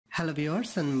Hello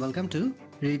viewers and welcome to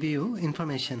Review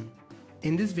Information.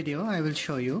 In this video I will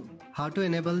show you how to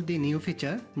enable the new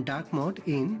feature Dark Mode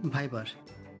in Viber.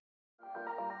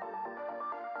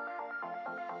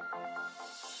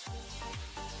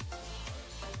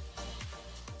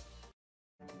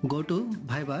 Go to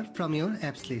Viber from your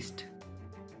apps list.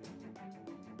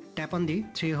 Tap on the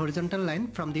three horizontal line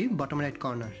from the bottom right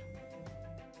corner.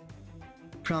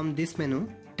 From this menu,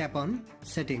 tap on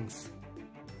Settings.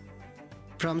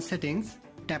 From Settings,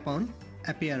 tap on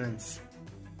Appearance.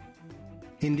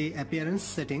 In the Appearance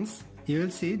settings, you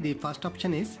will see the first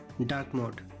option is Dark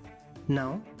Mode.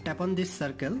 Now tap on this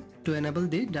circle to enable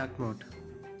the Dark Mode.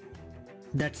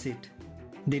 That's it.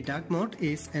 The Dark Mode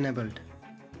is enabled.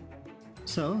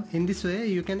 So in this way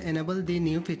you can enable the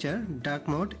new feature Dark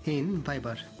Mode in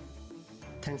Viber.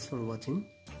 Thanks for watching.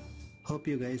 Hope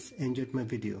you guys enjoyed my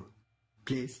video.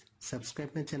 Please subscribe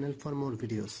my channel for more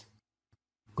videos.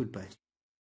 Goodbye.